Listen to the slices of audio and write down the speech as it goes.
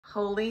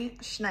Holy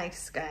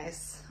schnikes,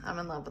 guys. I'm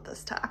in love with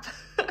this top.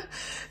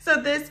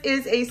 So this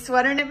is a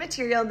sweater knit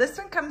material. This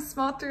one comes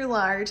small through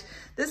large.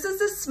 This is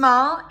a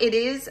small. It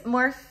is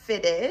more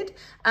fitted,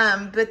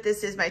 but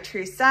this is my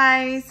true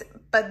size.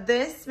 But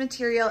this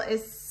material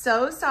is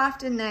so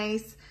soft and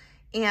nice,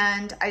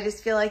 and I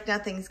just feel like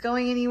nothing's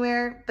going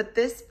anywhere. But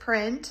this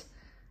print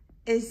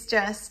is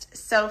just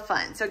so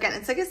fun. So again,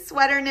 it's like a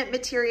sweater knit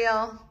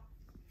material.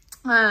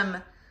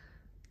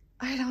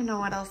 I don't know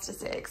what else to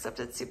say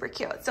except it's super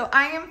cute. So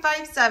I am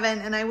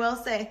 5'7", and I will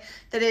say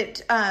that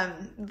it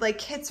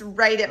like hits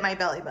right at my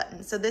belly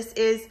button. So this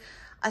is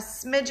a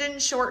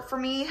smidgen short for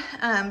me,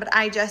 but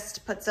I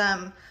just put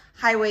some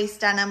high waist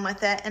denim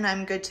with it and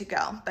I'm good to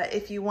go. But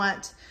if you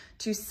want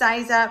to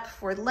size up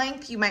for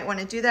length, you might want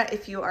to do that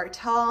if you are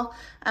tall.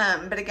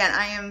 But again,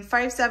 I am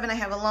 5'7", I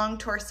have a long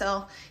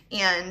torso,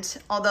 and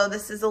although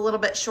this is a little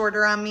bit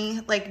shorter on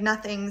me, like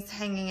nothing's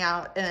hanging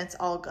out and it's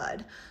all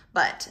good.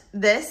 But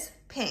this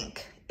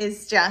pink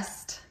is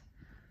just,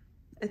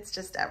 it's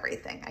just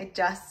everything. I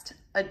just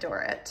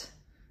adore it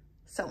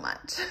so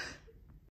much.